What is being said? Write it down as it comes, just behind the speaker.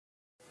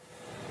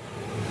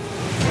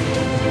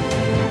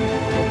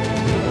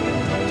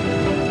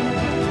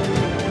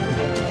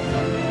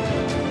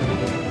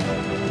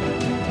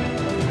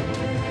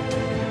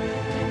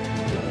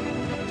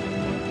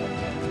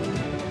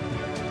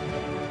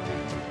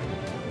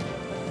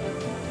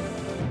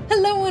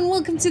and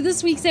welcome to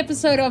this week's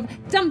episode of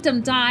Dum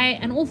Dum Die,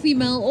 an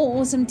all-female,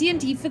 all-awesome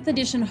D&D 5th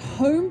edition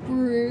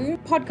homebrew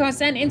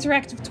podcast and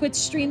interactive Twitch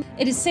stream.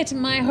 It is set in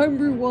my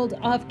homebrew world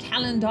of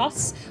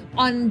Kalandos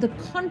on the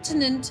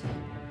continent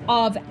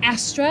of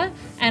Astra,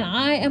 and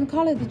I am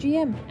Carla, the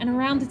GM, and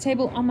around the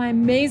table are my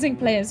amazing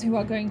players who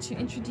are going to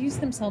introduce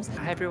themselves.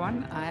 Hi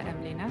everyone, I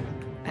am Lena,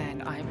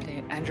 and I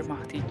play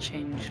Andromach the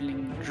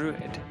Changeling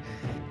Druid,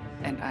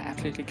 and I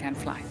absolutely can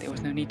fly. There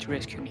was no need to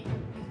rescue me.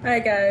 Hi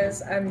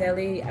guys, I'm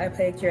Nelly. I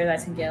play Kira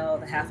Nightingale,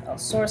 the half-elf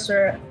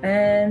sorcerer,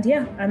 and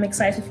yeah, I'm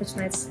excited for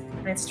tonight's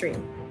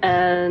stream.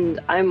 And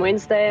I'm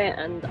Wednesday,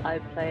 and I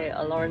play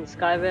Aloran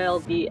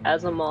Skyvale, the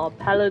Azamar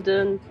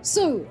Paladin.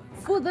 So,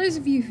 for those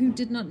of you who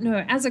did not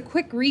know, as a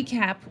quick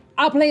recap,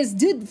 our players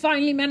did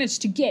finally manage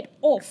to get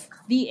off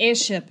the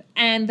airship,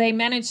 and they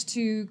managed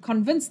to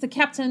convince the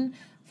captain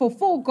for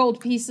 4 gold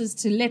pieces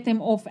to let them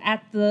off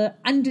at the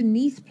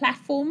underneath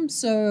platform.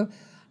 So,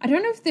 I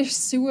don't know if there's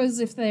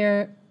sewers, if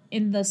they're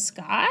in the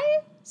sky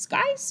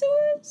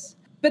sewers,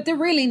 but they're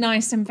really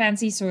nice and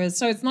fancy sewers,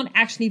 so it's not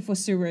actually for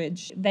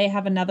sewerage. They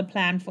have another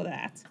plan for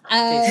that.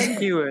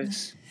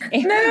 Skewers.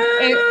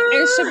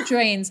 Airship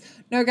drains.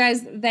 No,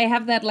 guys, they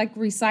have that like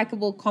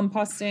recyclable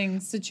composting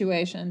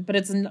situation, but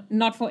it's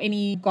not for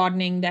any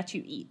gardening that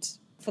you eat,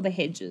 for the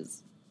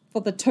hedges,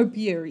 for the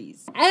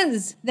topiaries.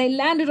 As they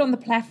landed on the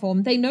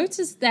platform, they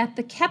noticed that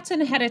the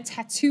captain had a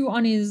tattoo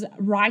on his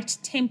right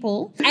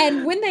temple,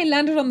 and when they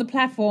landed on the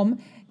platform,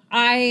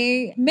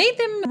 I made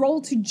them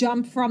roll to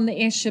jump from the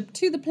airship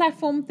to the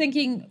platform,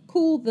 thinking,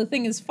 cool, the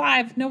thing is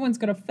 5, no one's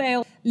going to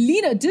fail.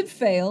 Lena did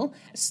fail,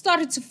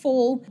 started to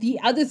fall. The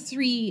other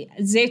 3,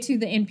 Zetu,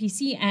 the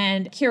NPC,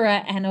 and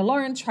Kira and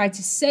Aloran, tried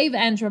to save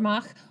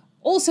Andromach,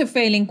 also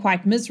failing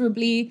quite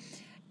miserably.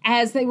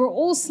 As they were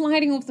all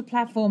sliding off the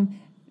platform,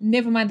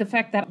 never mind the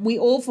fact that we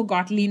all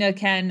forgot Lena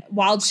can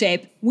wild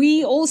shape.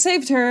 We all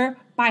saved her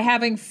by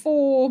having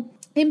 4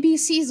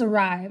 NPCs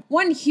arrive.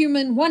 1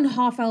 human, 1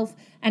 half-elf,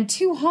 and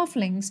 2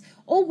 halflings,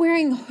 all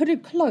wearing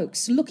hooded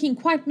cloaks, looking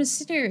quite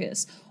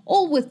mysterious,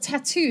 all with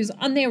tattoos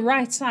on their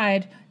right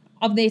side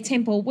of their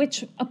temple,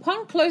 which,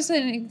 upon closer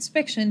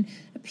inspection,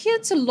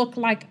 appeared to look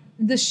like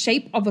the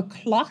shape of a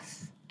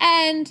cloth.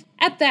 And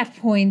at that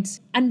point,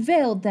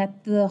 unveiled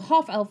that the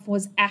half-elf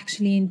was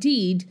actually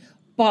indeed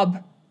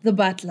Bob the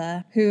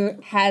butler, who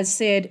has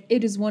said,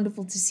 "It is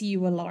wonderful to see you,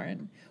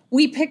 Aloran."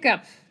 We pick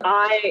up.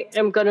 I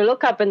am going to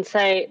look up and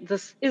say,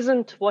 this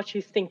isn't what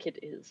you think it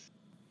is.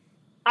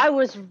 I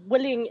was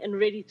willing and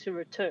ready to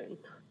return.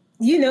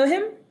 You know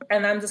him?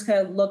 And I'm just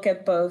going to look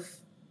at both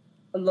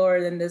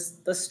Aloran and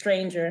the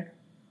stranger.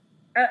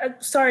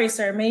 Sorry,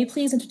 sir. May you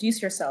please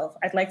introduce yourself?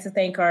 I'd like to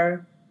thank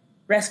our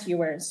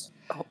rescuers.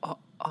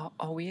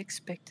 Are we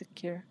expected,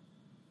 Kira?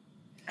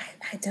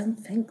 I don't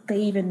think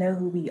they even know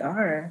who we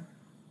are.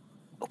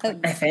 Okay.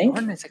 I think.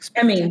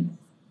 I mean,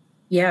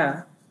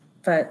 yeah,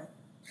 but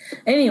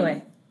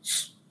anyway.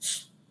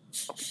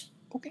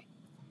 Okay.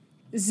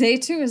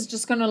 Zetu is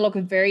just going to look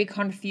very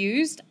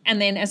confused,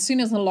 and then as soon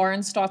as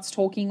Aloran starts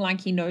talking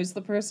like he knows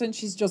the person,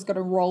 she's just going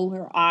to roll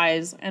her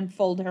eyes and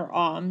fold her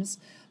arms.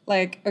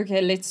 Like,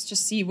 okay, let's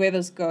just see where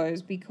this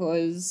goes,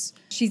 because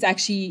she's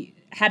actually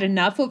had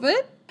enough of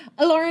it.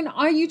 Aloran,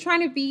 are you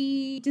trying to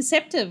be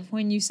deceptive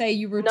when you say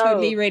you were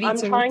totally ready to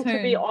return? I'm trying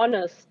to be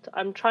honest.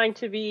 I'm trying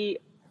to be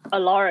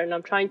Aloran.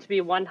 I'm trying to be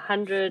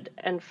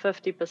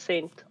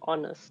 150%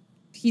 honest.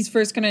 He's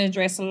first going to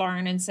address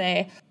Aloran and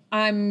say,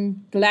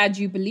 I'm glad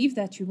you believe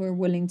that you were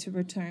willing to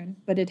return,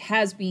 but it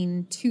has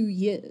been 2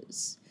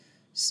 years.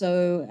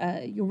 So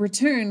your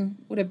return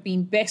would have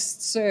been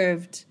best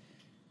served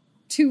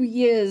 2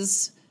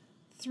 years,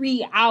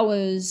 3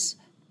 hours,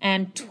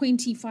 and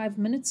 25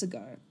 minutes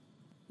ago.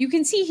 You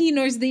can see he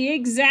knows the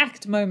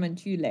exact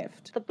moment you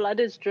left. The blood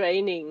is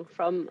draining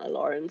from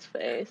Aloran's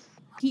face.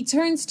 He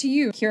turns to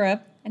you,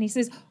 Kira, and he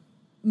says,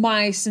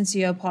 my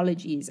sincere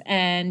apologies.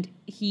 And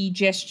he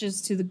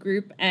gestures to the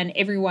group, and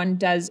everyone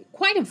does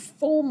quite a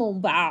formal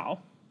bow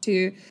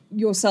to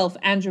yourself,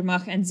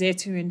 Andromach, and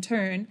Zetu in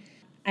turn.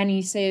 And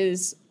he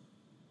says,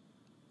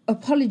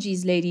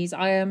 apologies, ladies.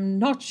 I am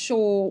not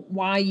sure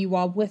why you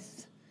are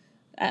with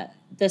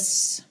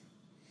this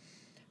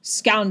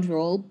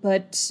scoundrel,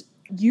 but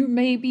you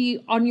may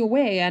be on your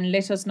way, and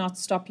let us not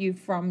stop you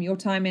from your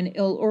time in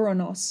Il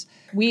Uranos.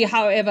 We,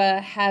 however,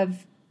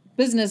 have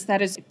business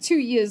that is 2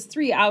 years,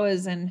 3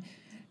 hours, and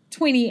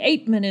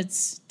 28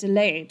 minutes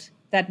delayed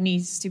that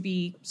needs to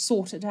be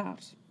sorted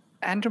out.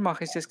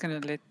 Andromach is just going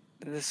to let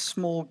the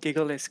small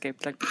giggle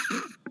escape, like,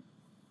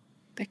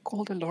 they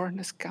called Aloran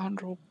a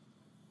scoundrel.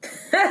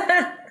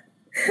 That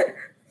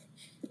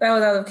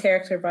was out of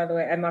character, by the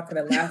way. I'm not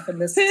going to laugh in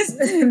this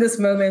in this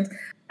moment.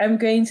 I'm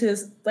going to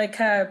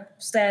kind of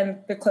stand a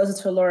bit closer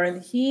to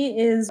Aloran. He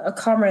is a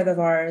comrade of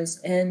ours,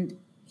 and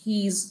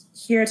he's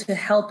here to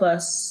help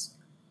us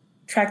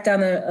track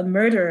down a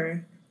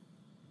murderer.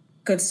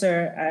 Good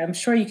sir, I'm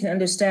sure you can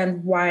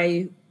understand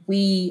why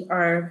we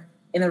are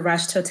in a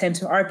rush to attend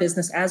to our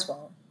business as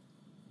well.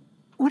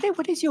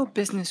 What is your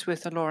business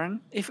with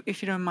Aloran,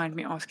 if you don't mind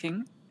me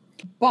asking?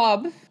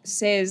 Bob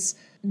says,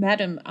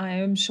 Madam, I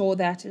am sure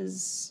that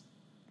is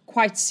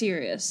quite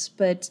serious,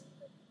 but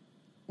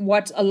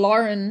what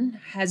Aloran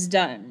has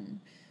done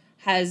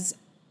has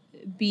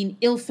been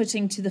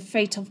ill-fitting to the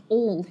fate of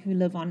all who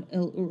live on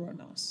Il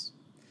Uronos.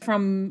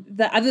 From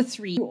the other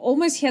three, you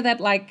almost hear that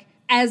like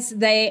as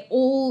they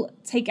all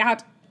take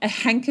out a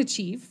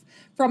handkerchief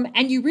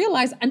and you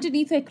realize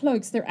underneath their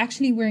cloaks, they're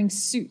actually wearing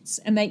suits,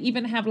 and they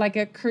even have like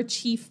a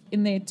kerchief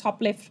in their top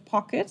left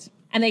pocket.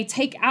 And they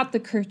take out the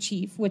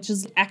kerchief, which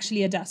is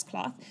actually a dust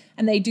cloth,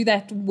 and they do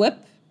that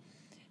whip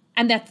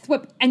and that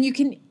thwip. And you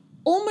can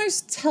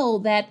almost tell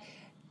that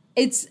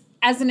it's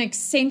as an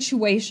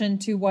accentuation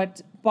to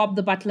what Bob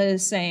the butler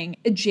is saying,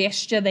 a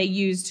gesture they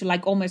use to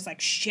like almost like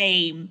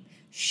shame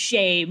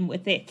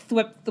with their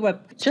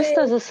thwip. Just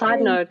as a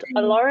side note,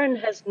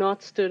 Aloran has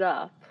not stood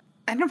up.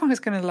 Andremark is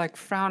going to like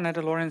frown at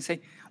Aloran and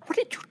say, "What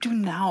did you do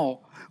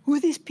now? Who are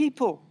these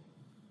people?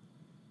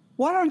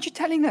 Why aren't you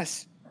telling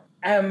us?"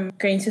 I'm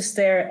going to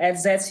stare at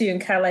Zetsu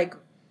and kind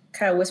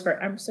of whisper,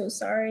 "I'm so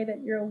sorry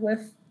that you're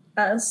with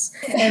us."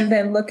 And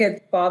then look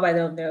at Bob. I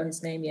don't know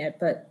his name yet,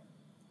 but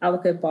I'll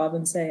look at Bob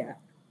and say,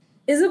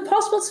 "Is it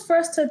possible for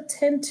us to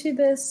attend to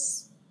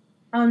this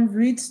en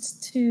route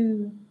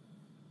to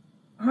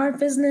our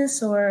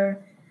business?"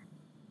 Or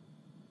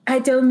I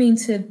don't mean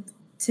to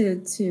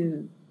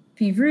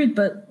be rude,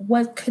 but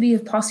what could he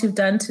have possibly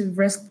done to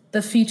risk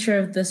the future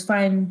of this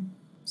fine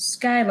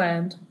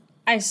Skyland?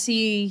 I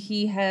see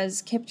he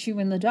has kept you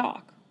in the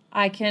dark.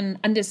 I can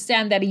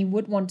understand that he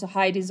would want to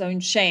hide his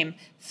own shame.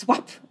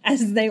 Thwap,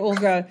 as they all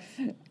go.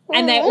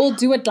 And they all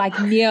do it like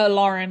near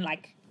Lauren,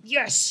 like,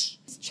 yes.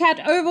 Chat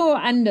over or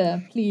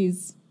under,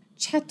 please.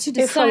 Chat to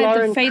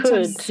decide the fate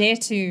of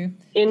Zetu.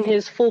 In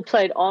his full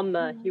plate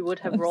armor, he would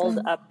have rolled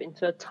up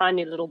into a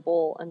tiny little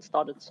ball and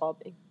started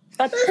sobbing.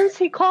 But since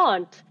he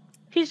can't,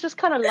 he's just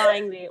kind of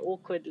lying there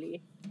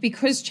awkwardly.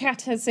 Because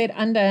Chat has said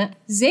under,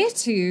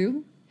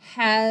 Zetu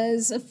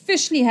has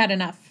officially had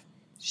enough.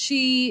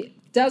 She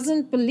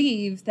doesn't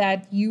believe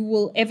that you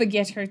will ever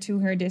get her to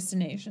her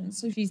destination,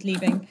 so she's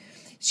leaving.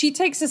 She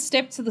takes a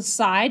step to the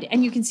side,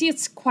 and you can see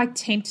it's quite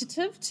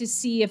tentative to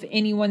see if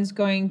anyone's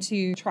going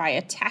to try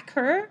attack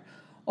her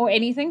or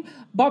anything.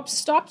 Bob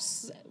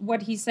stops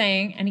what he's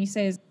saying, and he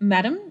says,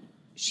 "Madam."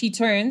 She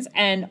turns,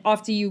 and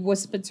after you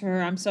whisper to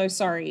her, "I'm so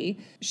sorry,"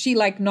 she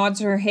like nods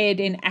her head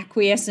in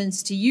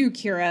acquiescence to you,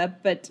 Kira,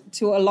 but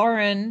to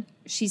Aloran,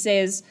 she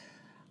says,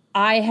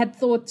 "I had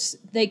thought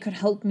they could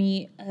help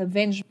me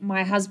avenge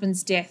my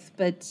husband's death,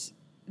 but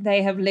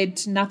they have led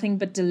to nothing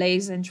but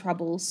delays and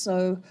trouble.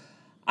 So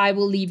I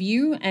will leave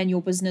you and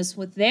your business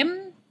with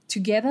them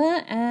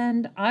together,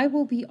 and I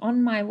will be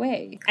on my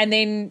way." And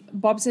then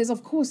Bob says,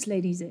 "Of course,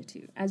 Lady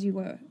Zetu, as you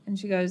were." And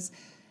she goes,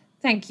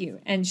 "Thank you."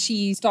 And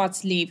she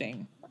starts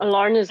leaving.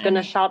 Aloran is going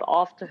to shout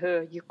after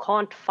her, "You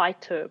can't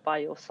fight her by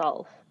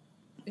yourself."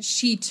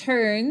 She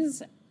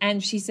turns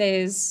and she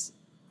says,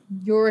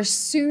 "You're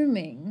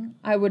assuming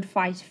I would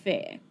fight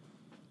fair."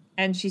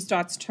 And she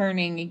starts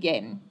turning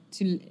again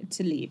to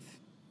leave.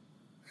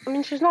 I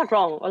mean, she's not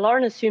wrong.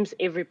 Aloran assumes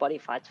everybody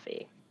fights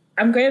fair.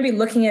 I'm going to be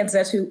looking at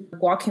Zetu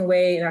walking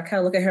away, and I kind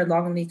of look at her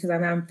longingly because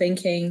I'm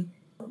thinking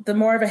the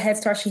more of a head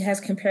start she has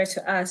compared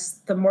to us,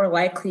 the more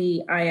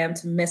likely I am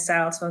to miss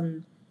out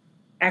on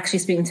actually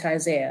speaking to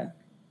Isaiah.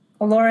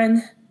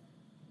 Aloran,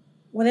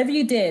 whatever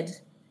you did,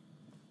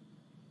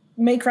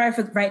 make right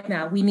for right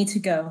now. We need to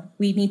go.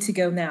 We need to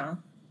go now.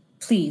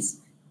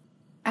 Please.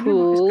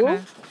 Andremark is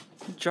going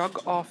to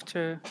jog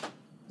after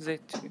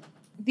Zetu.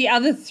 The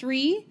other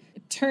three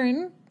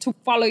turn to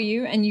follow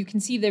you, and you can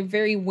see they're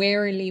very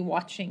warily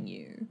watching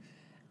you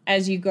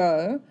as you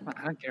go.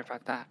 I don't care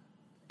about that.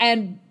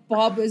 And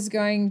Bob is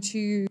going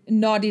to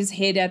nod his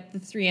head at the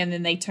three, and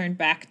then they turn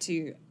back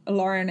to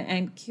Aloran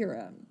and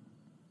Kira.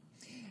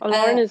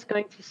 Aloran is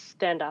going to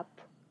stand up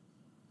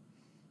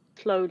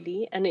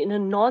slowly and in a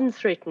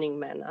non-threatening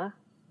manner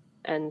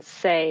and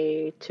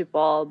say to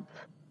Bob,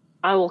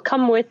 "I will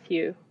come with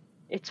you.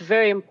 It's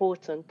very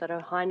important that Her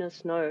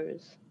Highness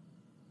knows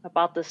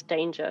about this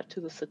danger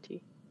to the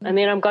city." And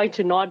then I'm going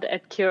to nod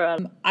at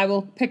Kira. I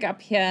will pick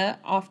up here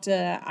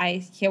after I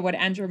hear what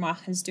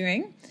Andromach is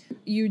doing.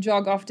 You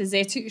jog after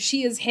Zetu.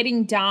 She is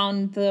heading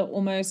down the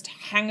almost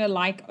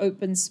hangar-like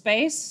open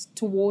space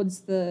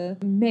towards the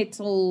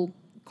metal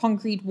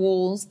concrete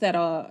walls that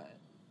are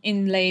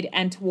inlaid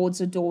and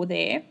towards a door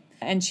there.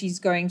 And she's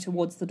going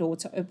towards the door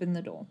to open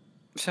the door.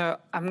 So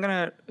I'm going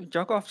to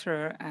jog after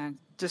her and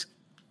just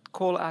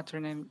call out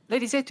her name.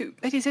 Lady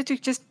Zetu,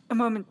 just a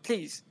moment,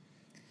 please.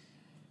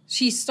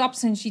 She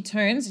stops and she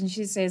turns and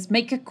she says,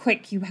 "Make it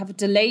quick. You have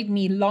delayed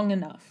me long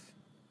enough."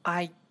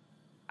 I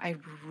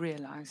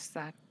realize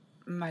that,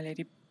 my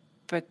lady,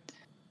 but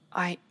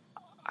I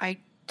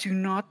do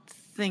not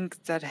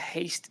think that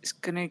haste is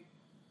going to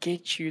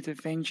get you the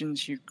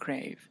vengeance you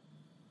crave.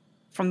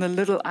 From the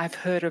little I've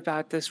heard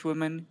about this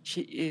woman,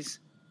 she is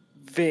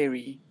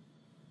very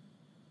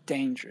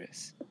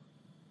dangerous.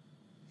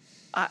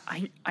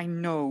 I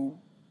know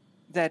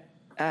that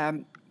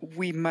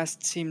we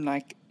must seem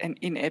like an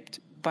inept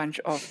bunch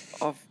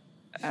of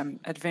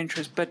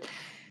adventurers, but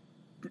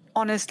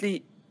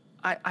honestly,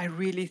 I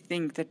really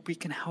think that we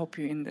can help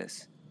you in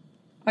this.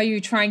 Are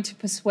you trying to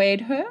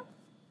persuade her?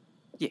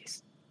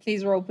 Yes.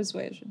 Please roll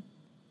persuasion.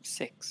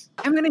 6.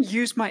 I'm going to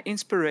use my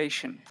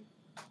inspiration.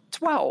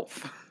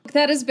 12.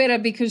 That is better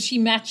because she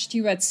matched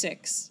you at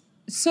 6.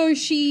 So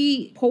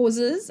she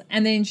pauses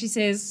and then she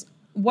says,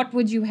 what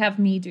would you have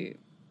me do?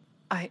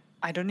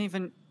 I don't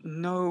even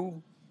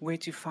know where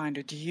to find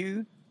her. Do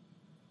you?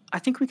 I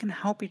think we can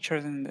help each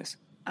other in this.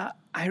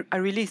 I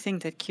really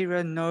think that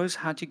Kira knows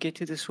how to get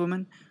to this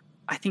woman.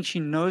 I think she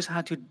knows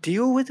how to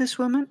deal with this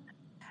woman.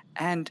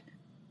 And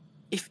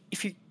if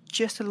you're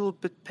just a little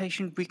bit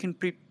patient, we can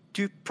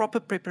do proper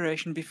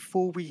preparation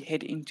before we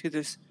head into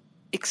this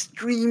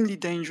extremely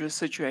dangerous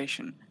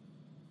situation.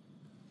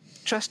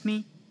 Trust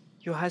me,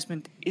 your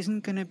husband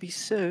isn't going to be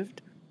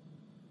served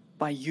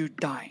by you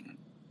dying.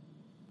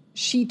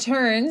 She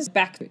turns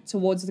back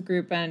towards the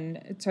group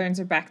and turns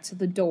her back to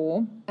the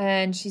door.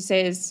 And she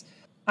says,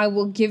 I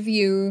will give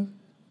you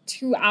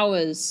 2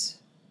 hours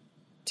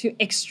to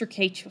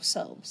extricate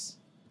yourselves.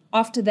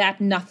 After that,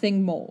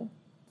 nothing more.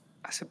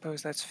 I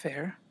suppose that's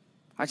fair.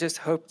 I just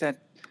hope that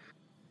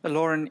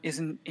Lauren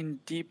isn't in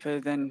deeper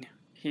than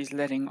he's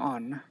letting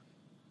on.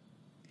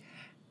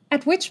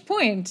 At which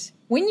point,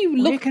 when you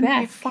look Where can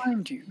back... we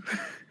find you?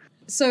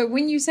 So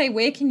when you say,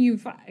 where can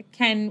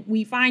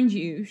we find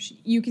you,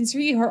 you can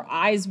see her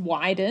eyes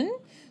widen.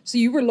 So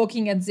you were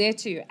looking at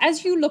Zetu.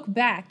 As you look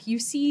back, you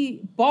see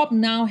Bob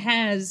now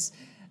has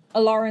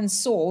Lauren's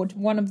sword.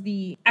 One of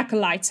the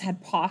acolytes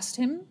had passed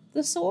him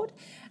the sword.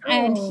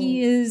 And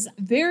he is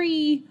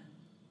very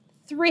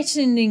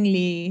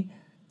threateningly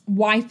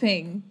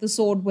wiping the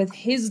sword with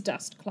his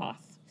dust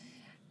cloth.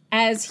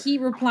 As he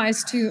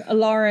replies to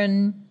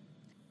Lauren,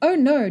 oh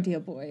no, dear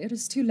boy, it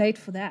is too late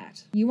for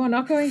that. You are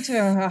not going to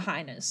Her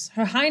Highness.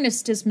 Her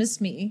Highness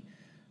dismissed me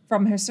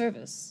from her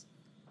service.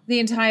 The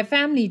entire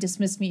family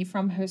dismissed me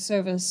from her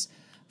service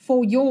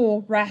for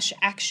your rash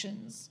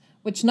actions,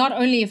 which not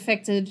only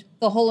affected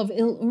the whole of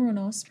Il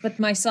Uranos, but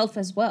myself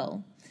as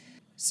well.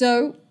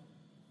 So,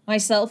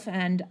 myself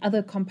and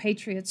other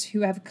compatriots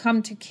who have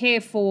come to care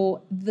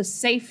for the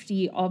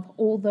safety of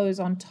all those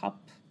on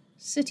top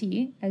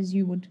city, as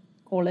you would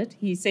call it,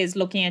 he says,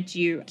 looking at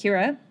you,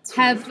 Kira,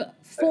 have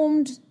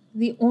formed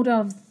the Order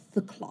of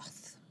the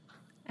Cloth.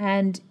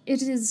 And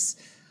it is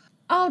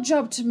our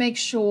job to make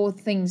sure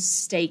things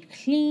stay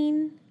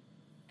clean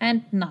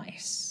and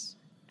nice.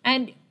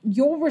 And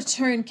your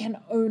return can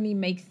only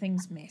make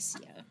things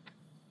messier.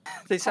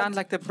 They sound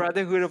like the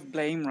Brotherhood of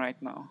Blame right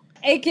now.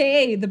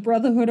 AKA the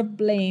Brotherhood of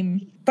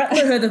Blame.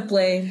 Butlerhood of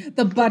Blame.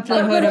 The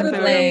Butlerhood of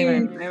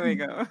Blame. There we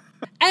go.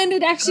 And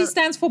it actually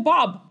stands for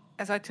Bob.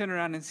 As I turn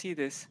around and see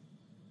this,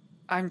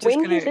 I'm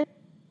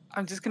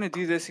just gonna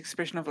do this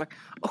expression of like,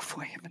 oh,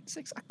 for heaven's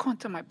sakes, I can't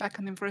turn my back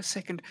on them for a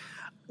second.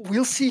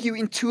 We'll see you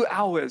in 2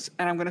 hours,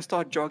 and I'm gonna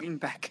start jogging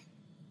back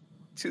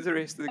to the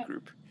rest of the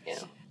group. Yeah.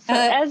 So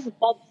as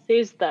Bob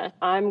says that,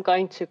 I'm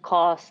going to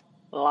cast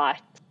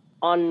light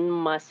on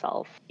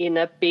myself in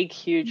a big,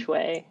 huge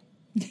way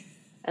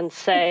and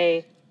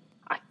say,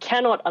 I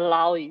cannot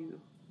allow you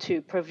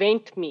to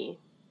prevent me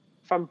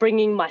from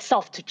bringing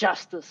myself to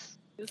justice.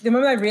 The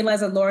moment I realize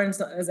that Lauren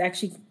is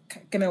actually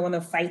going to want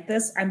to fight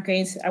this, I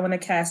want to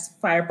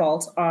cast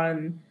Firebolt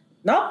on,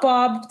 not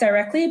Bob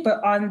directly,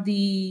 but on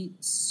the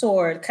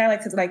sword, kind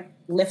of like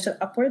lift it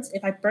upwards.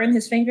 If I burn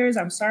his fingers,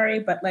 I'm sorry,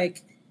 but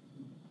like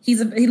he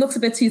looks a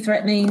bit too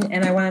threatening,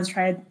 and I want to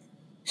try to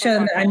show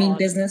them that I mean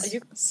business.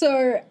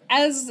 So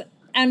as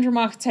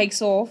Andromach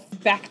takes off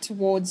back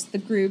towards the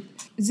group,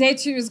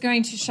 Zetu is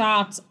going to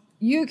shout,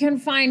 you can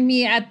find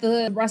me at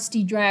the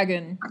Rusty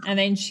Dragon. And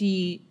then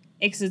she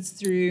exits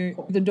through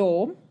the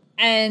door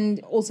and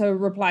also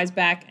replies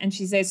back, and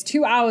she says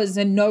 2 hours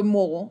and no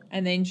more.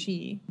 And then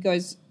she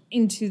goes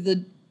into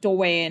the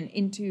doorway and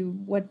into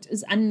what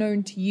is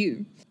unknown to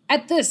you.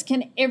 At this,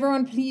 can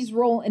everyone please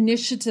roll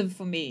initiative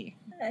for me?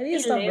 I need to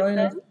stop rolling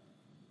it.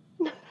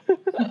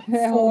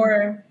 4.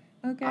 4.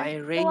 Okay. I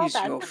raise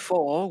your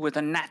 4 with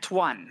a nat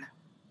 1.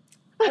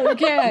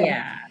 Okay.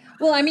 Yeah.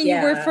 Well, I mean, you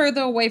were Yeah.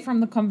 further away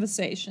from the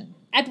conversation.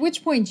 At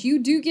which point, you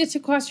do get to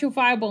cast your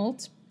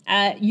Firebolt.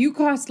 You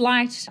cast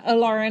Light,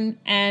 Lauren,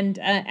 and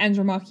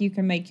Andromach, you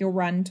can make your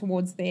run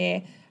towards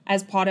there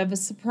as part of a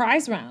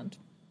surprise round.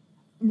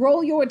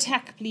 Roll your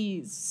attack,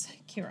 please,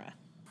 Kira,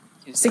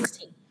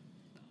 16.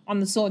 on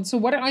the sword. So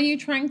what are you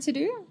trying to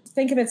do?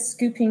 Think of it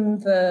scooping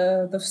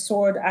the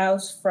sword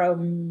out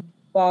from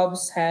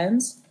Bob's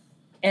hands,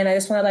 and I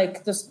just want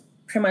to just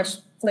pretty much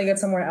fling it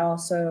somewhere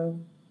else. So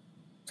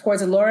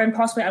towards Lauren,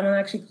 possibly. I want to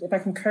actually, if I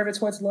can curve it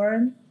towards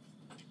Lauren.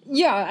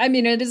 Yeah, I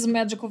mean, it is a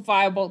magical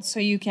Firebolt, so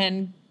you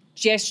can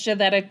gesture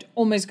that it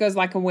almost goes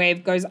like a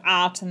wave, goes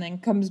out and then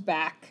comes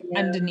back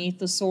underneath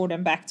the sword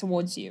and back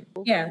towards you.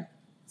 Yeah.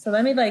 So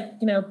let me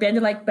bend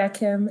it like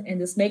Beckham and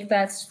just make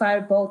that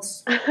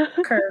Firebolt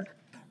curve.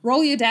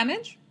 Roll your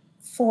damage.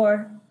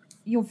 4.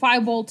 Your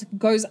Firebolt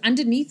goes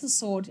underneath the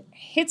sword,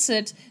 hits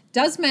it,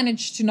 does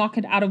manage to knock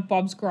it out of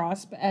Bob's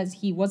grasp as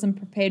he wasn't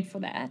prepared for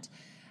that.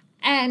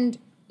 And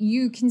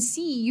you can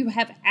see you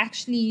have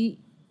actually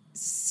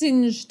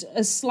singed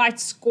a slight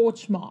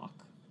scorch mark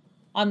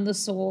on the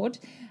sword,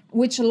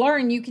 which,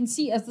 Lauren, you can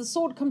see as the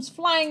sword comes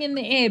flying in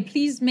the air.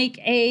 Please make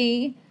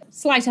a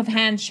sleight of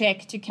hand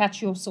check to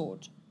catch your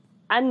sword.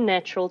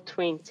 Unnatural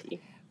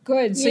 20.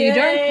 Good. So you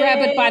don't grab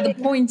it by the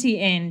pointy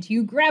end.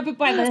 You grab it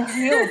by the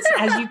hilt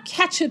as you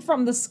catch it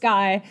from the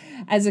sky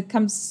as it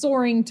comes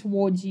soaring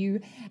towards you.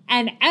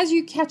 And as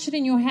you catch it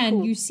in your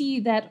hand, you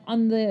see that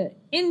on the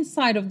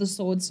inside of the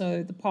sword,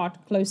 so the part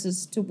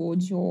closest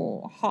towards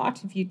your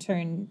heart, if you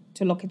turn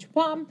to look at your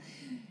palm,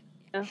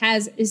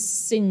 has a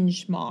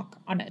singe mark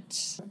on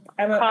it.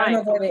 I'm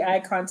avoiding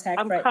eye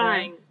contact I'm right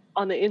crying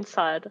on the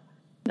inside.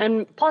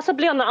 And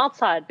possibly on the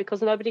outside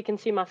because nobody can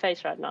see my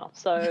face right now.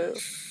 So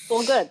it's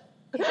all good.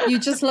 You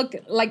just look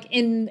like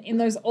in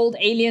those old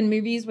alien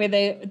movies where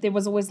there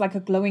was always like a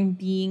glowing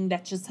being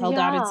that just held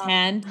out its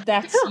hand.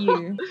 That's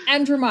you.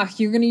 Andromach,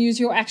 you're going to use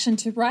your action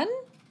to run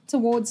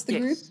towards the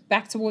group,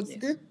 back towards the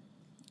group?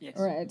 Yes.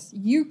 All right.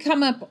 You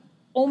come up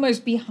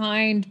almost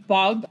behind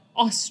Bob,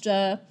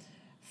 Oster,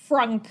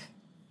 Frank,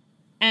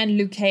 and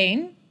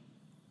Lucane.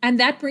 And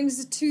that brings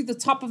it to the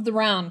top of the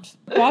round.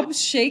 Bob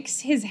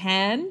shakes his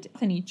hand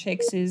and he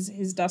checks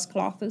his dust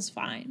cloth is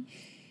fine.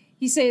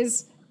 He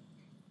says,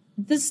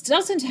 this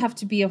doesn't have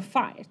to be a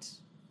fight.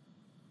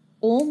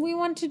 All we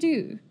want to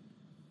do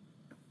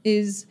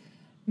is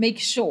make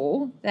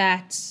sure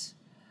that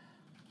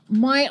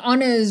my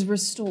honor is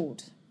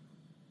restored.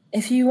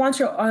 If you want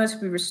your honor to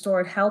be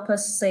restored, help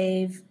us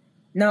save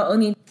not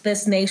only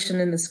this nation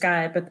in the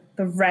sky, but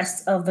the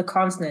rest of the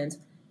continent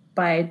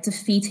by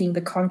defeating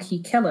the Conky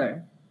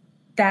Killer.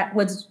 That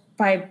would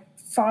by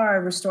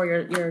far restore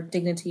your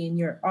dignity and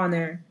your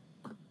honor,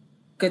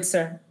 good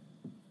sir.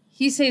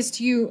 He says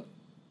to you,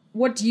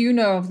 what do you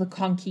know of the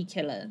Conky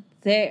Killer?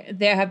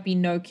 There have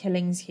been no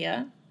killings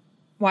here.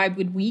 Why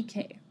would we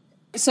care?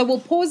 So we'll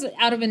pause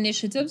out of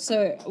initiative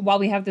so while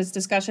we have this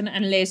discussion,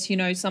 unless,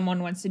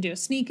 someone wants to do a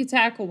sneak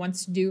attack or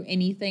wants to do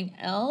anything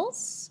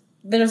else.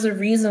 There's a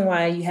reason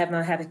why you have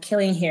not had a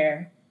killing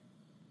here.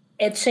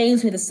 It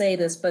shames me to say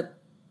this, but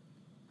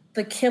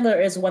the killer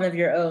is one of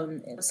your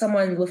own.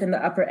 Someone within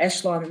the upper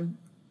echelons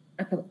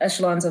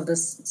of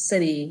this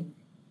city.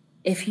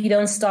 If you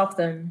don't stop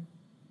them,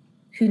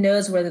 who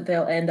knows whether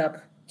they'll end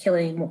up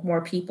killing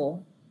more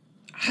people.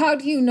 How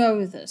do you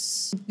know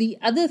this? The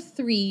other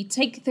three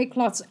take their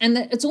cloths, and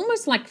it's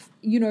almost like,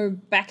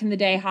 back in the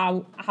day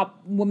how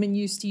women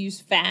used to use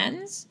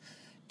fans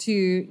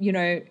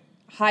to,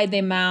 hide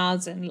their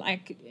mouths and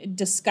like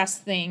discuss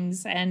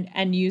things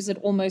and use it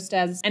almost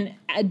as an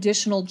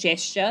additional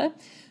gesture.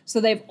 So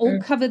they've all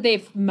covered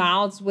their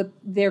mouths with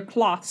their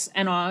cloths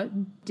and are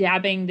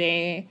dabbing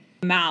their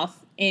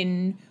mouth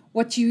in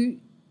what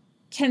you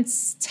can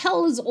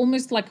tell is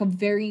almost like a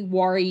very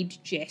worried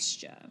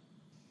gesture.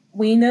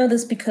 We know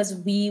this because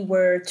we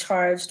were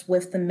charged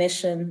with the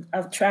mission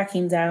of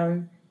tracking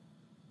down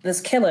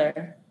this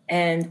killer,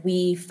 and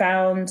we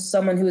found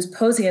someone who was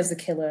posing as the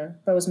killer,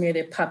 but was merely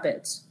a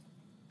puppet.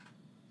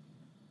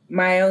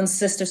 My own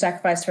sister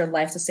sacrificed her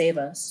life to save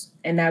us,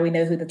 and now we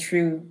know who the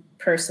true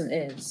person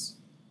is.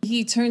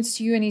 He turns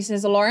to you and he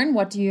says, Lauren,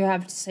 what do you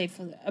have to say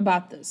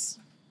about this?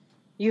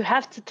 You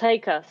have to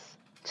take us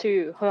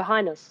to Her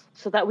Highness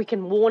so that we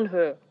can warn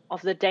her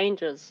of the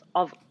dangers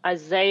of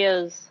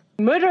Isaiah's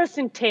murderous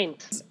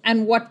intent.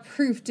 And what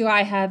proof do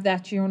I have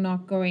that you're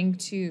not going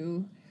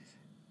to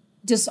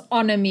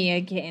dishonor me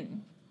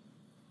again?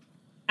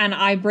 And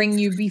I bring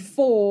you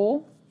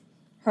before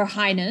Her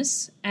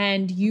Highness,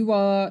 and you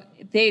are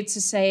there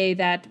to say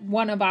that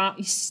one of our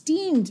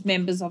esteemed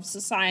members of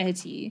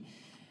society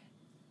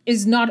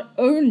is not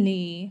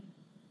only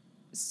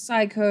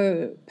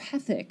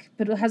psychopathic,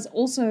 but has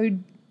also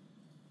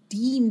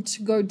deemed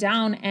to go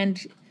down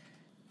and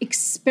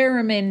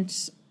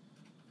experiment,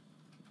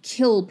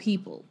 kill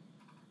people.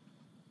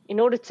 In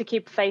order to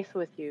keep faith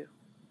with you,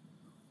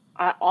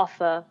 I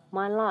offer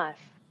my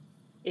life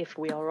if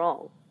we are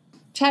wrong.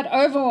 Chat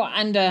over or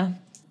under.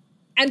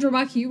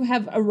 Andromach, you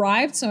have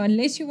arrived, so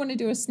unless you want to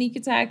do a sneak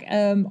attack,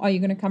 are you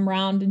going to come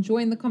around and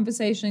join the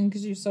conversation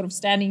because you're sort of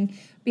standing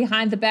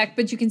behind the back?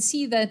 But you can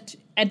see that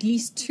at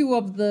least two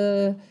of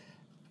the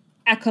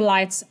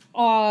acolytes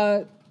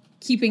are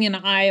keeping an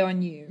eye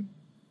on you.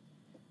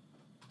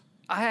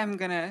 I am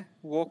going to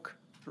walk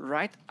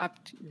right up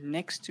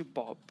next to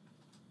Bob.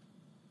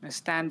 I'm going to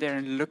stand there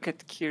and look at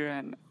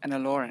Kira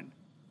and Lauren.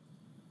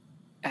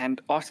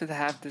 And after they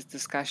have this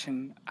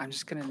discussion, I'm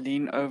just going to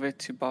lean over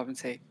to Bob and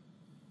say,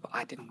 well,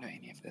 I didn't know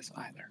any of this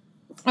either.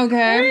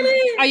 Okay.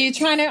 Really? Are you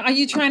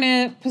trying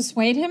to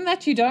persuade him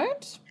that you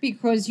don't?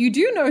 Because you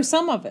do know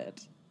some of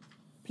it.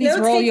 Please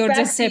No roll take your backsies.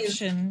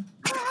 deception.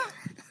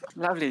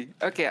 Lovely.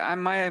 Okay, I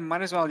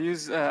might as well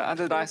use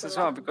other dice as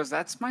well because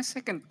that's my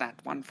second nat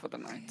one for the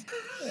night.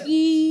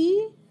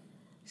 He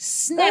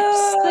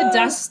snaps the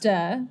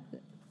duster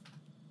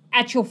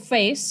at your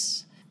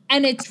face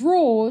and it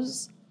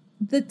draws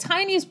the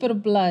tiniest bit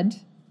of blood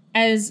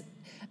as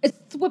it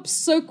thwips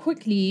so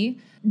quickly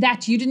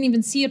that you didn't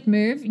even see it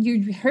move.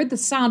 You heard the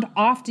sound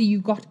after you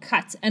got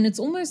cut, and it's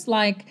almost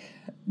like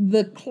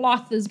The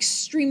cloth is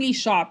extremely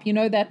sharp. You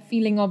know that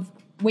feeling of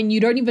when you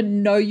don't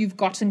even know you've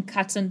gotten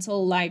cut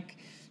until like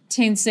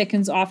 10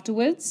 seconds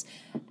afterwards.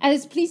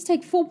 As please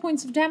take 4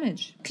 points of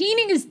damage.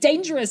 Cleaning is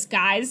dangerous,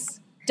 guys.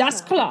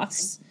 Dust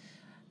cloths.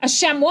 A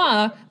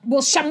chamois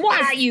will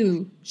chamois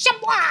you.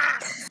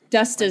 Chamois!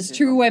 Dust is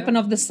true weapon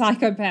of the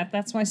psychopath.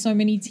 That's why so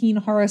many teen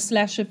horror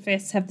slasher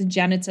fests have the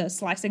janitor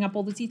slicing up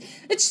all the teeth.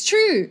 It's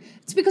true.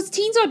 It's because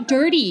teens are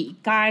dirty,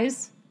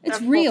 guys.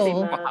 It's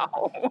real.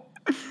 Wow.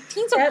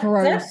 Teens are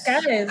gross.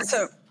 That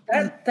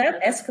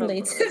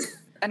escalated.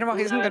 Animal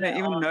isn't going to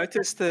even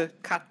notice the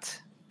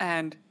cut,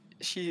 and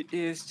she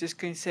is just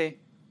going to say,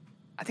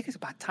 I think it's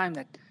about time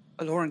that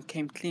Aloran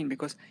came clean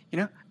because, you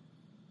know,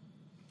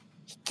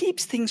 he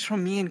keeps things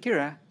from me and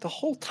Gira the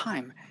whole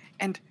time.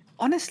 And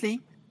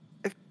honestly,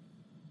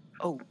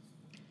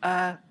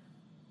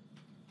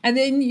 And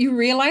then you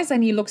realize,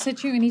 and he looks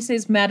at you and he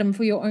says, Madam,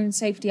 for your own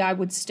safety, I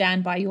would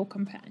stand by your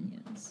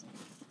companions.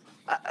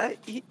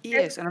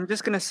 Yes, and I'm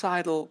just going to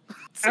sidle.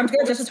 I'm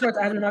going to gesture towards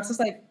Adenox. Just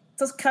like,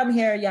 just come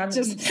here, young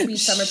sweet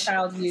summer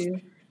child.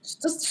 You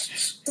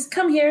just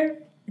come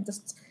here,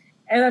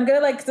 and I'm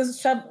gonna like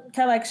just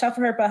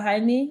shuffle her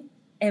behind me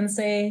and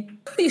say,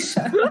 please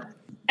shut up.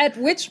 At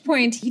which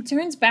point he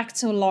turns back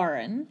to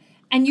Lauren,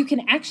 and you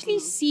can actually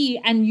see,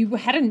 and you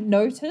hadn't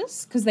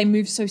noticed because they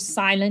move so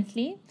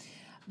silently,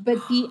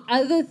 but the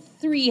other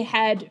three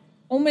had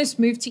almost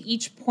moved to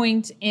each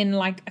point in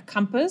like a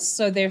compass,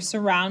 so they're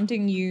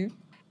surrounding you,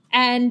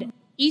 and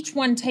each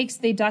one takes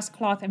their dust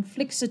cloth and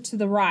flicks it to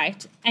the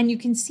right, and you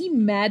can see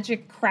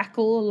magic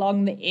crackle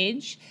along the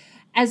edge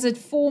as it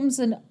forms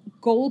a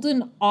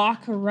golden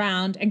arc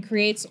around and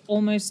creates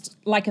almost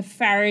like a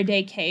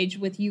Faraday cage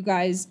with you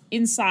guys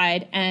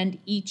inside and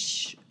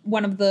each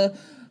one of the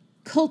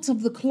kilt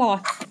of the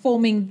cloth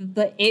forming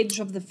the edge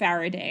of the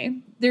Faraday.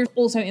 They're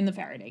also in the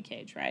Faraday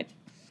cage, right?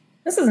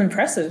 This is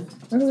impressive.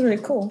 This is really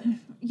cool.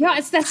 Yeah,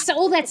 it's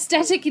all that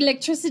static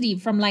electricity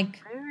from like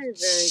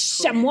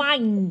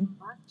shammying.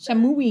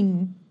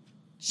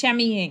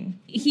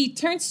 He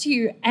turns to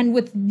you and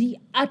with the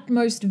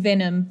utmost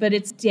venom, but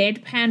it's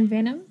deadpan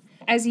venom,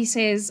 as he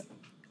says,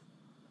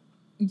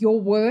 your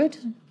word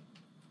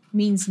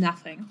means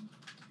nothing.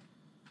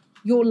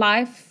 Your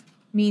life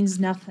means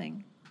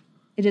nothing.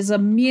 It is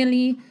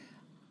merely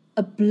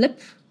a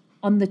blip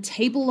on the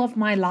table of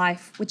my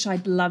life, which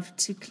I'd love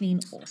to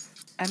clean off.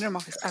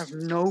 Andromache is out of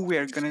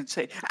nowhere going to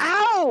say,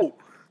 ow!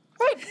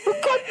 Wait, who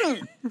got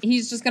me?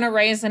 He's just going to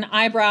raise an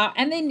eyebrow.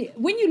 And then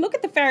when you look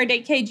at the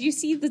Faraday cage, you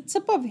see the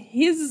tip of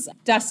his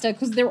duster,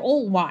 because they're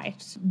all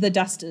white, the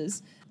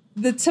dusters.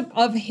 The tip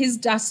of his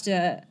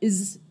duster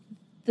is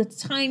the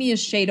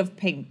tiniest shade of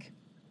pink.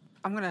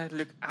 I'm going to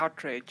look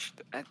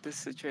outraged at this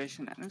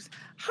situation. And I'm saying,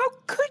 how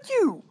could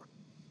you?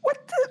 What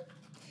the?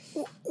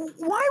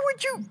 Why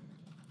would you?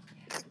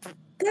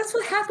 That's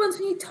what happens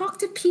when you talk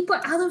to people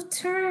out of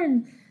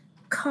turn.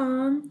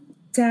 Calm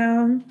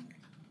down.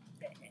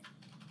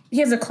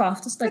 Here's a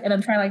cloth, just like, and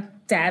I'm trying to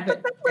like dab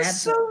it. That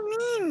was so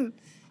mean.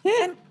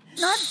 And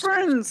not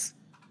burns.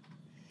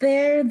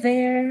 There.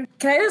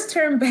 Can I just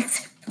turn back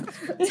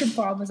to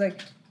Bob? I was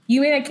like,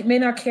 you may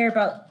not care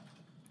about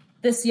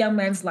this young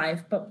man's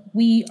life, but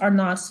we are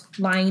not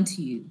lying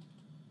to you.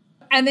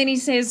 And then he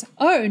says,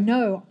 oh,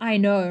 no, I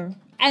know.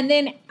 And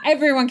then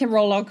everyone can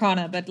roll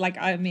Arcana, but like,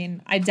 I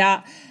mean, I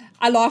doubt.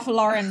 I laugh at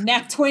Lauren.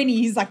 Nat 20,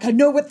 he's like, I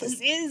know what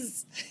this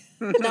is.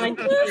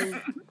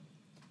 19.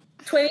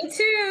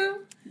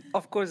 22.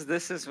 Of course,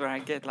 this is where I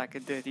get like a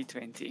dirty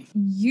 20.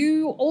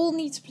 You all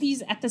need to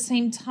please at the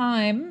same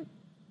time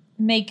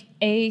make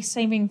a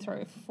saving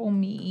throw for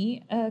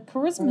me. A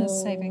charisma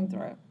saving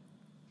throw.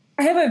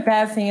 I have a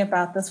bad thing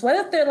about this. What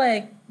if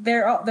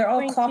they're all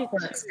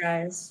clockworks,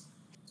 guys?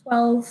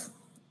 12.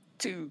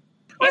 2.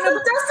 And the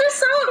duster's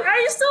so. Are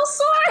you still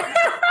sore?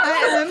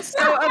 I am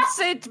so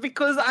upset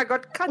because I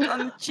got cut on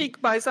the cheek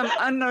by some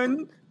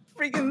unknown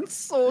friggin'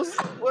 sauce,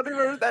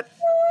 whatever that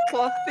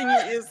cloth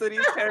thingy is that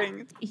he's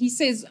carrying. He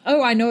says,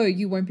 oh, I know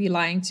you won't be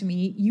lying to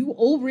me. You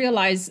all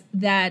realize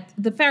that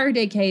the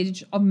Faraday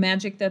cage of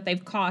magic that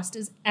they've cast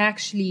is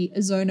actually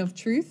a zone of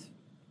truth.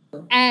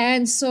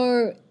 And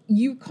so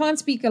you can't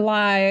speak a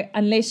lie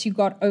unless you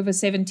got over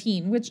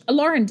 17, which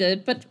Lauren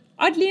did, but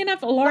oddly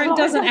enough, Lauren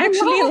doesn't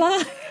actually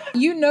lie.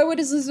 You know it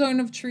is a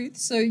zone of truth,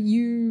 so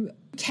you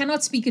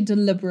cannot speak a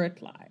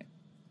deliberate lie.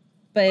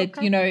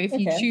 But, you know, if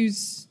you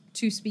choose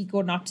to speak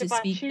or not to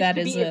speak, that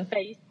is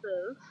evasive.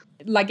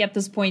 Like at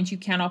this point, you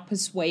cannot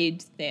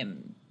persuade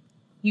them.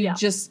 You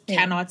just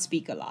cannot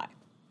speak a lie.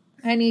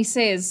 And he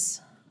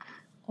says,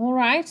 all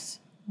right,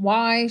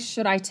 why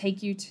should I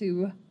take you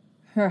to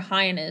Her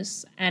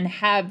Highness and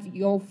have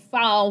your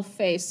foul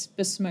face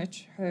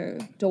besmirch her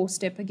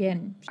doorstep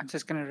again? I'm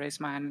just going to raise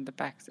my hand in the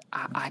back.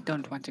 I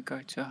don't want to go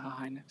to Her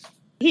Highness.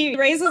 He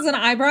raises an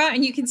eyebrow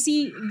and you can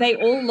see they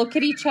all look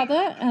at each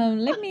other.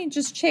 Let me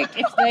just check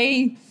if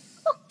they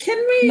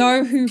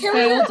know who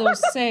failed or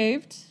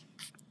saved.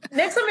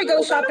 Next time we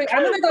go shopping,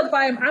 I'm going to go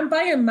I'm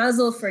buying a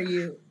muzzle for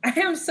you. I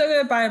am so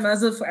going to buy a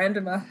muzzle for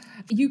Andema.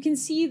 You can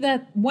see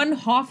that one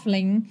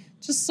halfling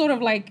just sort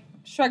of like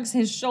shrugs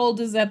his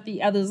shoulders at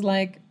the others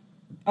like,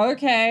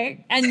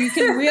 okay. And you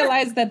can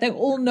realize that they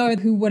all know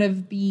who would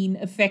have been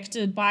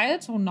affected by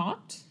it or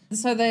not.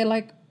 So they're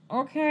like,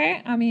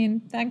 okay, I mean,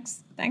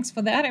 thanks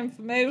for that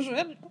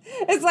information.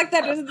 It's like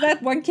that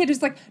one kid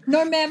who's like,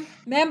 no, ma'am,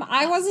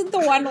 I wasn't the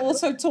one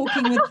also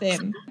talking with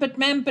them. But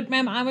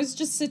ma'am, I was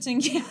just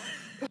sitting here.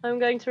 I'm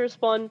going to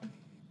respond,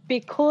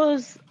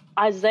 because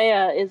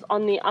Isaiah is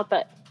on the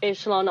upper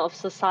echelon of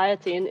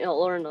society in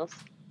Il-Uranus,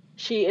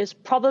 she is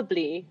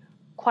probably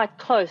quite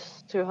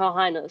close to Her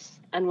Highness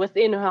and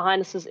within Her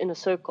Highness's inner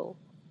circle.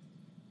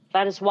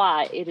 That is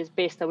why it is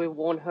best that we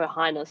warn Her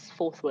Highness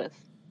forthwith.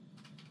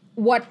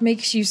 What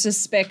makes you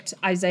suspect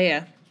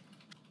Isaiah?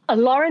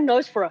 Lauren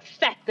knows for a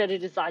fact that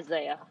it is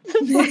Isaiah.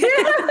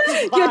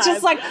 You're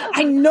just like,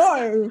 I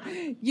know.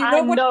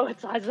 I know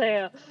it's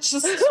Isaiah.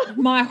 Just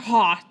my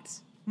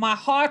heart,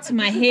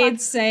 my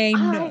head saying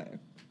no.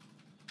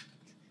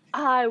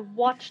 I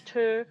watched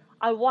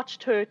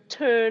her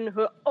turn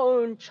her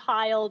own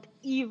child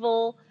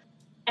evil.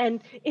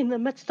 And in the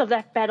midst of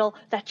that battle,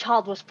 that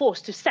child was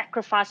forced to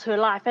sacrifice her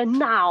life. And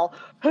now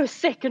her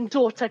second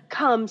daughter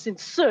comes in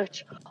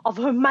search of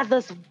her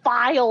mother's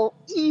vile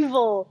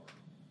evil.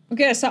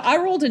 Okay, so I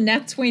rolled a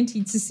nat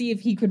 20 to see if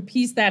he could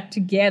piece that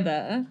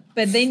together.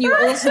 But then you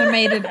also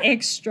made it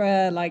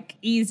extra,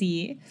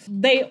 easy.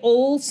 They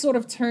all sort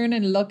of turn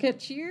and look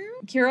at you,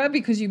 Kira,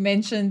 because you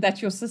mentioned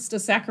that your sister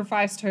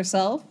sacrificed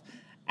herself.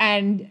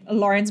 And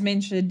Lauren's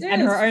mentioned,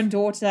 and her own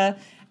daughter.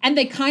 And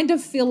they kind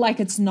of feel like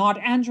it's not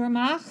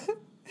Andromach,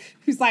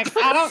 who's like,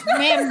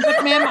 ma'am,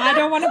 I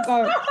don't want to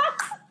go.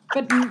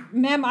 But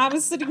ma'am, I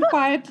was sitting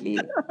quietly.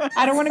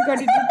 I don't want to go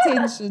to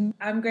detention.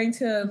 I'm going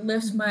to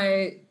lift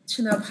my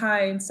chin up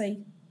high and say,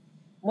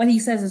 what he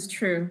says is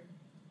true.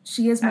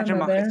 She is my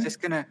mother. Andromach is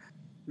just going to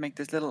make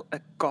this little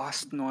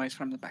aghast noise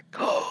from the back.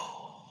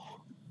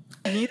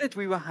 I knew that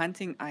we were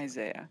hunting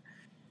Isaiah,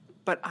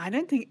 but I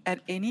don't think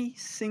at any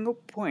single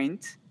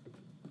point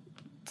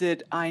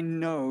did I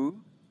know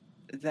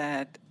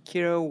that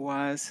Kira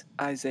was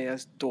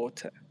Isaiah's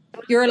daughter.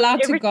 You're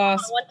allowed Every to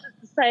gasp. time I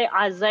wanted to say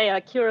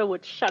Isaiah, Kira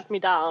would shut me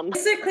down.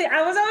 Basically,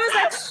 I was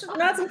always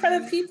not in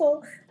front of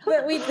people.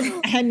 But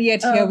And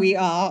yet here we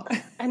are.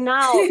 And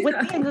now,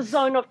 within the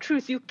zone of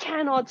truth, you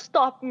cannot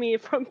stop me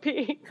from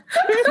being...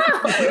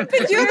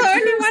 But you're the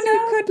only one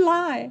who could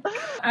lie.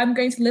 I'm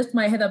going to lift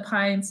my head up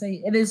high and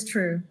say, it is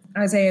true.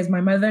 Isaiah is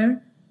my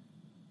mother.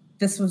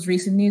 This was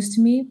recent news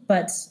to me,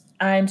 but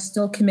I'm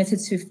still committed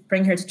to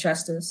bring her to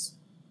justice.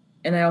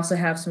 And I also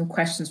have some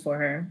questions for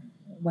her.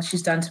 What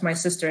she's done to my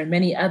sister and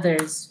many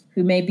others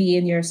who may be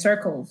in your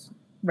circles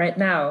right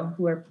now,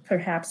 who are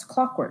perhaps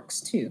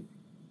clockworks too.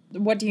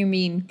 What do you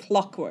mean,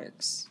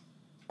 clockworks?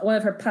 One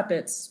of her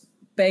puppets,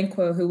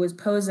 Banquo, who was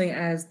posing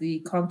as the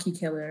Conky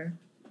killer.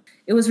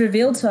 It was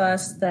revealed to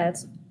us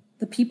that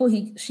the people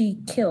she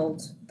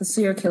killed, the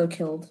serial killer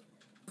killed,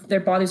 their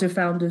bodies were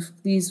found with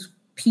these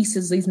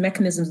pieces, these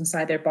mechanisms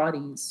inside their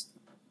bodies.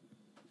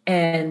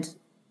 And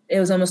it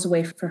was almost a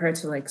way for her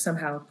to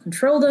somehow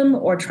control them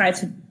or try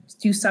to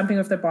do something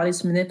with their bodies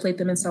to manipulate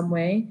them in some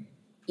way.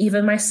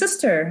 Even my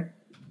sister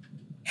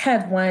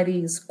had one of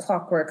these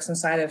clockworks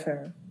inside of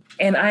her.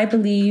 And I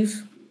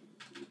believe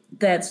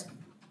that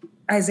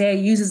Isaiah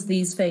uses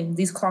these things,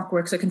 these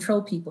clockworks to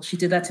control people. She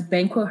did that to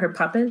Banquo, her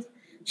puppet.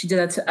 She did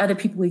that to other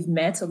people we've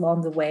met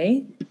along the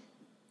way.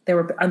 They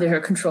were under her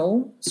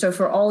control. So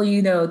for all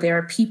you know, there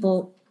are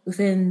people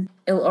within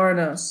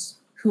Il-Uranus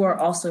who are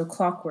also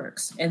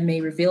clockworks and may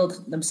reveal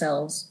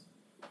themselves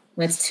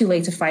when it's too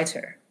late to fight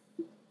her.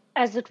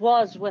 As it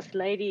was with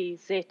Lady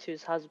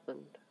Zetu's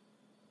husband.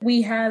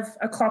 We have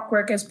a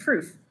clockwork as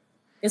proof.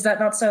 Is that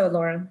not so,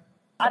 Lauren?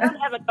 I don't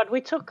have it, but we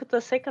took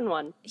the second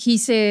one. He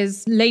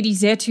says Lady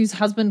Zetu's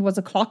husband was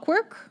a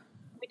clockwork?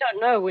 We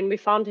don't know. When we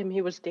found him,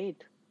 he was dead.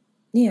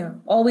 Yeah.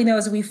 All we know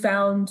is we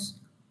found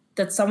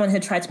that someone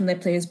had tried to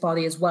manipulate his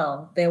body as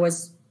well. There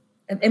was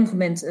an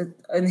implement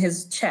in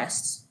his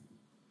chest.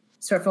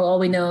 So for all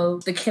we know,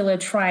 the killer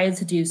tried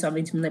to do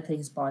something to manipulate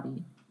his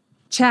body.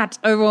 Chat,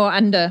 over or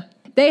under?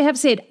 They have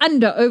said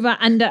under, over,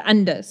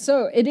 under.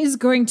 So it is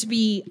going to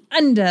be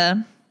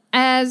under,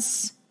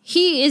 as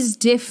he is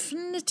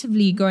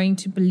definitively going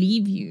to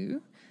believe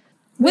you.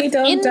 We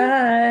don't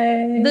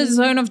die. The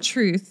zone of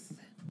truth,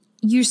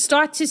 you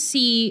start to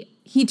see,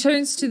 he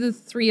turns to the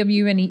three of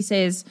you and he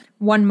says,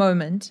 one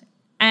moment.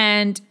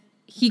 And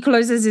he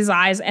closes his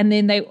eyes and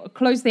then they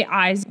close their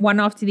eyes one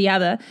after the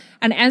other.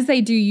 And as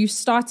they do, you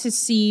start to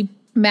see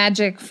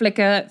magic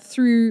flicker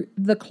through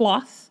the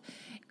cloth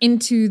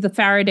into the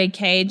Faraday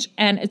cage,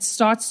 and it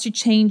starts to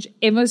change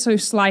ever so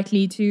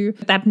slightly to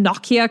that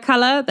Nokia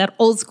color, that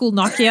old school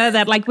Nokia,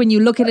 that when you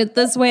look at it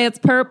this way, it's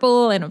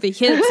purple, and over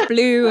here it's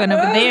blue, and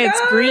over there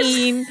it's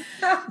green.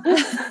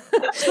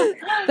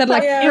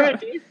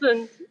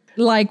 Iridescent.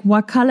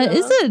 What color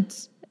is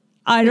it?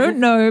 I don't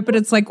know, but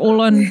it's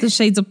all on the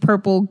shades of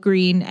purple,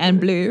 green,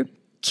 and blue.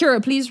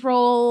 Kira, please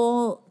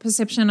roll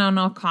Perception on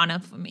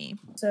Arcana for me.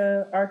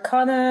 So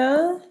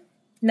Arcana,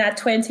 nat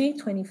 20,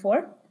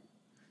 24.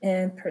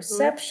 And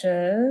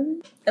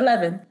perception,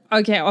 11.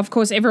 Okay, of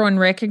course, everyone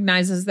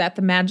recognizes that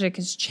the magic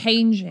is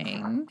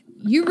changing.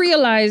 You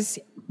realize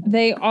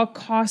they are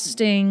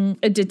casting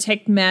a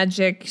detect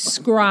magic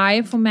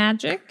scry for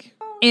magic.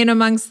 And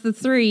amongst the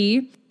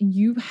three,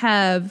 you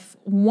have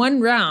 1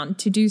 round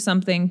to do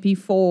something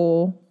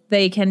before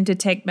they can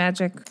detect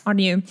magic on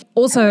you.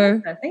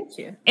 Also, Thank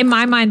you. in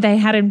my mind, they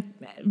hadn't,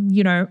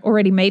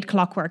 already made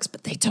clockworks,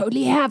 but they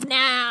totally have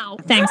now.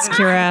 Thanks,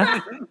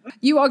 Kira.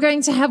 You are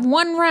going to have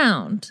 1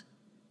 round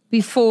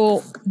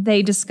before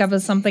they discover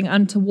something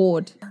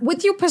untoward.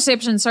 With your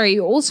perception,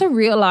 you also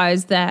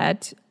realize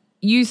that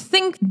you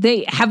think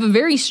they have a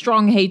very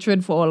strong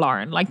hatred for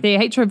Lauren. Like, their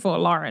hatred for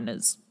Lauren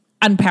is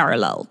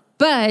unparalleled.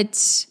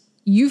 But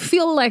you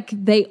feel like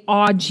they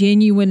are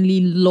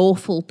genuinely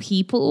lawful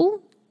people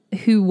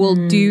who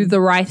will do the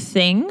right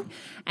thing.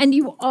 And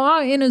you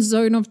are in a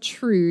zone of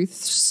truth.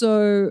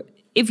 So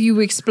if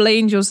you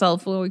explained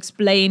yourself or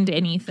explained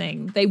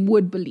anything, they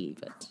would believe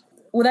it.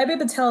 Would I be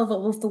able to tell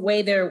with the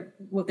way they're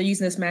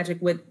using this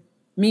magic, with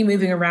me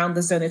moving around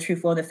the zone of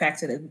truth won't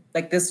affect it?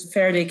 Like this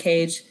Faraday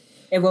cage,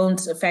 it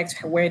won't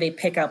affect where they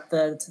pick up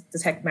the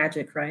detect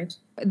magic, right?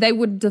 They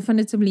would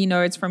definitively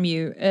know it's from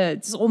you.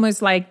 It's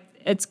almost like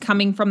it's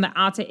coming from the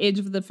outer edge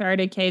of the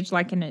Faraday cage,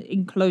 like in an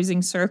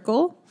enclosing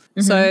circle.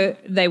 Mm-hmm. So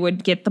they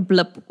would get the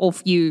blip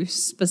off you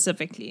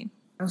specifically.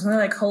 I was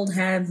gonna hold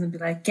hands and be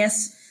like,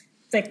 guess,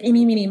 it's like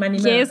eeny, meeny, miny,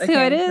 moe. Guess who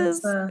it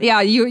is?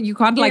 Yeah, you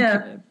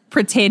can't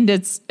pretend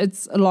it's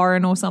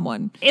Lauren or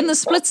someone. In the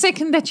split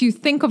second that you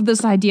think of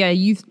this idea,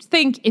 you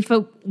think if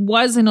it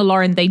wasn't a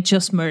Lauren, they'd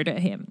just murder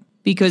him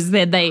because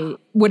then they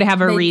would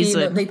have a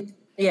reason.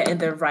 In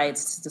their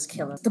rights to just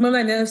kill him. The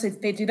moment I notice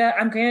if they do that,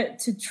 I'm going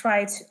to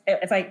try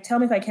to, tell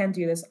me if I can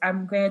do this,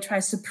 I'm going to try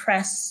to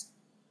suppress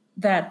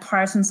that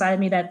part inside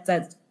me,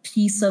 that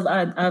piece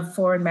of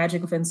foreign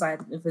magic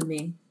within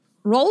me.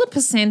 Roll a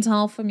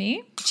percentile for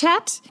me.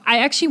 Chat, I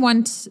actually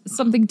want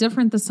something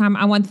different this time.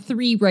 I want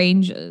 3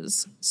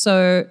 ranges.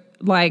 So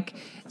like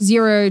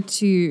 0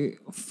 to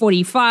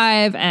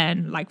 45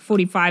 and like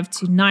 45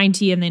 to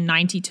 90 and then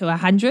 90 to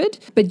 100.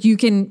 But you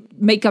can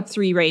make up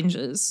 3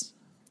 ranges.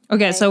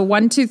 Okay, so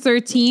 1 to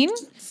 13,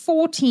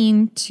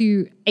 14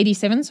 to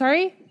 87,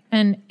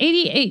 and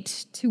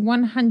 88 to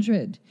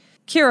 100.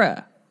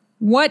 Kira,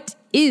 what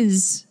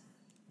is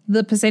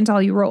the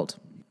percentile you rolled?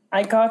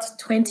 I got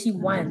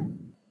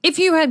 21. If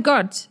you had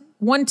got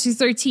 1 to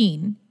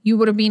 13, you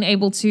would have been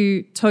able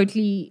to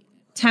totally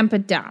tamp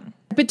it down.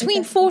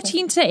 Between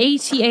 14 to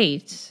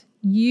 88,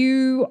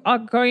 you are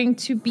going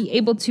to be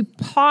able to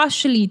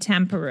partially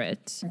tamper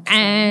it,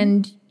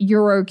 and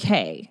you're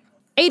okay.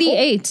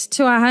 88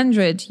 to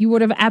 100, you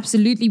would have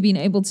absolutely been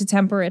able to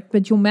temper it,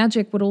 but your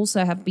magic would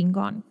also have been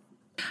gone.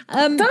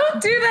 Don't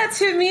do that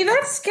to me.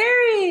 That's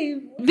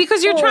scary.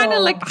 Because you're trying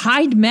to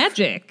hide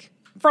magic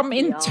from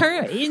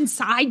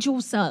inside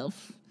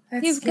yourself.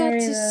 You've got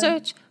to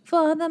search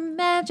for the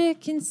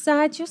magic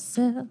inside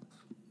yourself.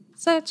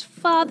 Search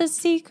for the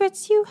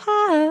secrets you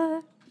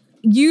have.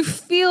 You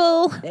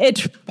feel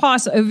it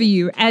pass over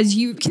you as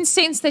you can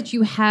sense that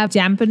you have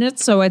dampened it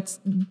so it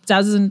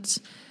doesn't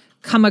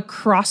come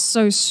across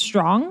so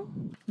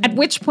strong. At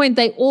which point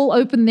they all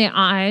open their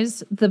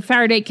eyes. The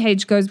Faraday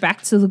cage goes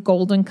back to the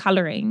golden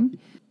coloring.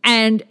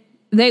 And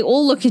they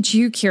all look at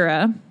you,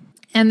 Kira,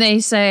 and they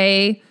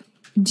say,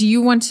 do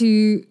you want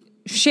to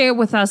share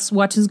with us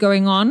what is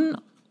going on?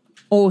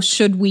 Or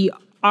should we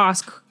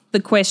ask the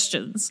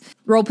questions?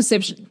 Roll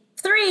perception.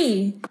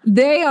 3.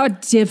 They are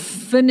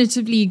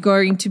definitively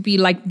going to be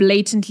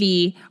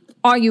blatantly,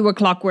 are you a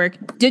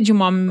clockwork? Did your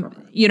mom,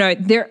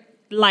 they're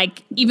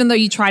even though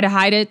you try to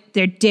hide it,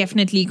 they're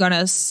definitely going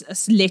to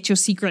let your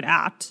secret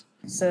out.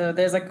 So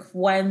there's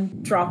 1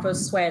 drop of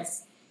sweat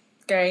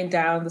going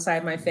down the side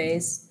of my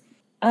face.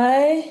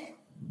 I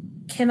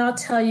cannot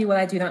tell you what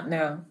I do not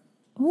know.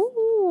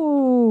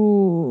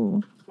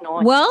 Ooh.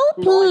 Nice. Well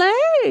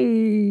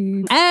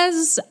played.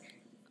 As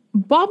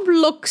Bob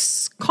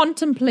looks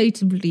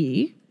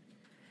contemplatively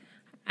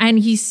and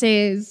he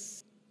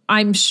says,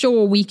 I'm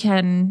sure we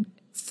can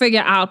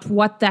figure out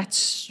what that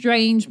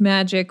strange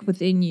magic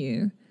within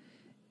you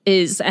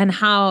is and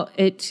how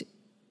it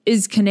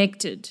is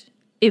connected,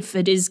 if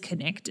it is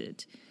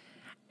connected.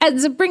 And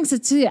it brings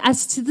us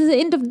to the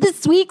end of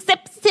this week's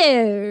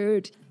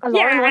episode.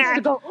 Lauren wants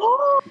to go,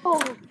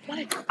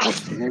 I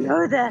didn't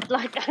know that.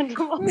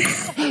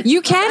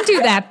 You can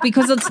do that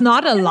because it's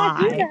not a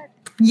lie.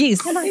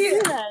 Yes. Can I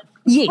do that?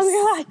 Yes.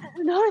 I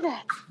didn't know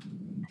that.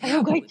 And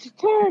I'm going to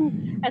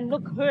turn and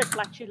look hurt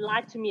like she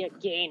lied to me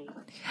again.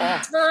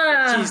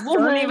 Jeez,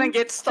 don't even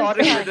get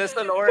started with this,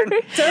 Lauren.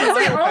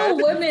 Those are all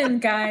women,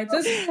 guys.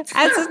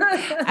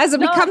 As it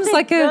becomes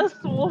this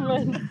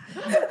woman.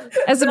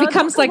 As it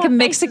becomes a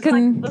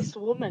Mexican... this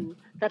woman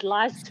that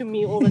lies to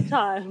me all the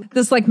time.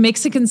 This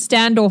Mexican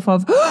standoff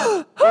of...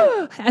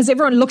 as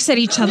everyone looks at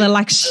each other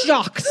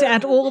shocked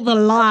at all the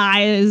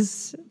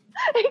lies.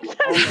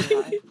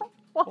 Exactly.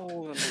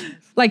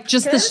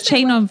 Just this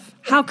chain of,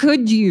 how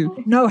could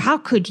you? No, how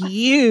could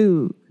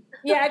you?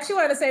 Yeah, I actually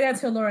want to say that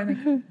to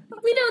Lauren.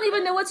 We don't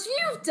even know what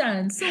you've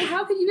done. So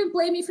how can you even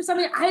blame me for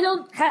something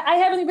I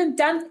haven't even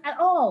done at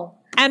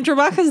all?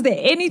 Andromache, is there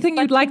anything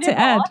you'd like to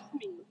add?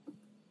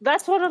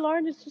 That's what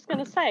Lauren is just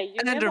going to say.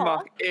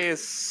 Andromache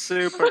is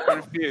super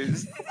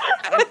confused.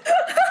 And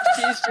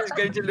she's just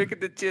going to look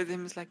at the two of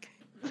them. It's like,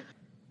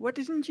 what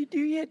didn't you do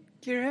yet,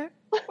 Kira?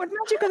 What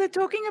magic are they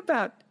talking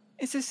about?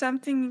 Is there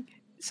something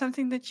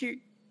that you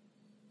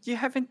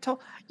haven't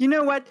told? You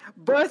know what?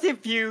 Both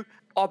of you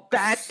are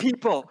bad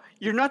people.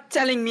 You're not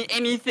telling me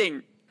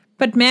anything.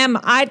 But ma'am,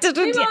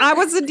 I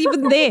wasn't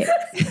even there.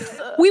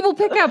 We will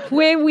pick up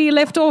where we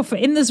left off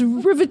in this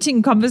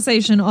riveting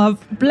conversation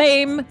of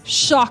blame,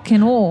 shock,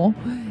 and awe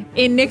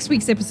in next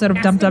week's episode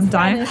of Dum Dum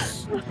Die.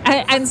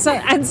 And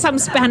some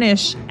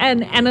Spanish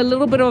and a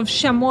little bit of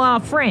chamois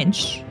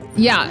French.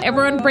 Yeah,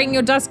 everyone bring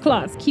your dust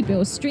cloth. Keep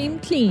your stream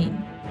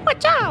clean.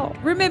 Watch out!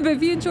 Remember,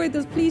 if you enjoyed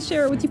this, please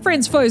share it with your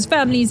friends, foes,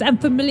 families, and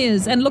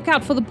familiars. And look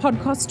out for the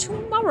podcast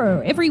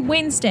tomorrow, every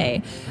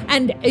Wednesday.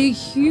 And a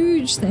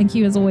huge thank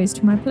you, as always,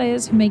 to my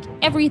players who make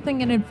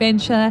everything an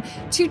adventure.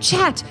 To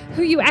Chat,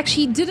 who you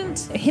actually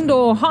didn't hinder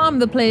or harm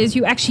the players,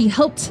 you actually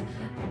helped.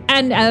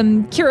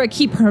 And Kira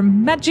keep her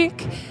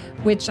magic,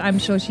 which I'm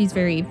sure she's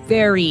very,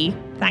 very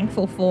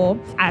thankful for.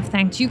 I've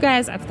thanked you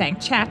guys. I've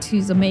thanked Chat,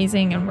 who's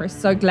amazing, and we're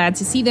so glad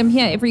to see them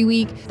here every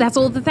week. That's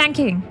all the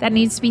thanking that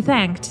needs to be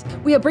thanked.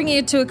 We are bringing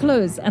it to a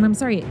close, and I'm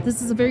sorry, this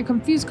is a very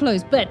confused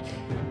close, but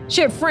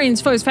share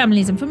friends, foes,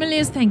 families, and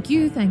familiars. Thank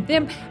you, thank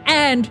them.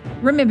 And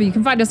remember, you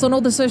can find us on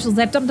all the socials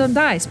at Dum Dum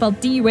Die, spelled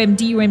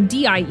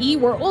DUMDUMDIE.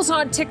 We're also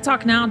on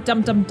TikTok now,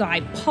 Dum Dum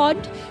Die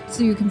Pod,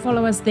 so you can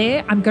follow us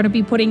there. I'm going to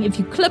be putting, if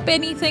you clip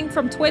anything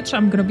from Twitch,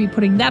 I'm going to be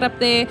putting that up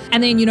there.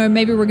 And then,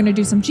 maybe we're going to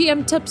do some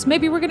GM tips.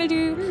 Maybe we're going to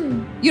do,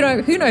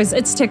 who knows?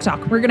 It's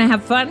TikTok. We're going to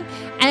have fun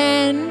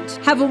and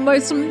have a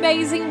most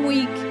amazing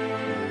week.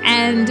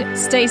 And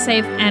stay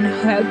safe, and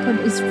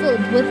hope is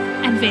filled with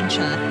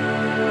adventure.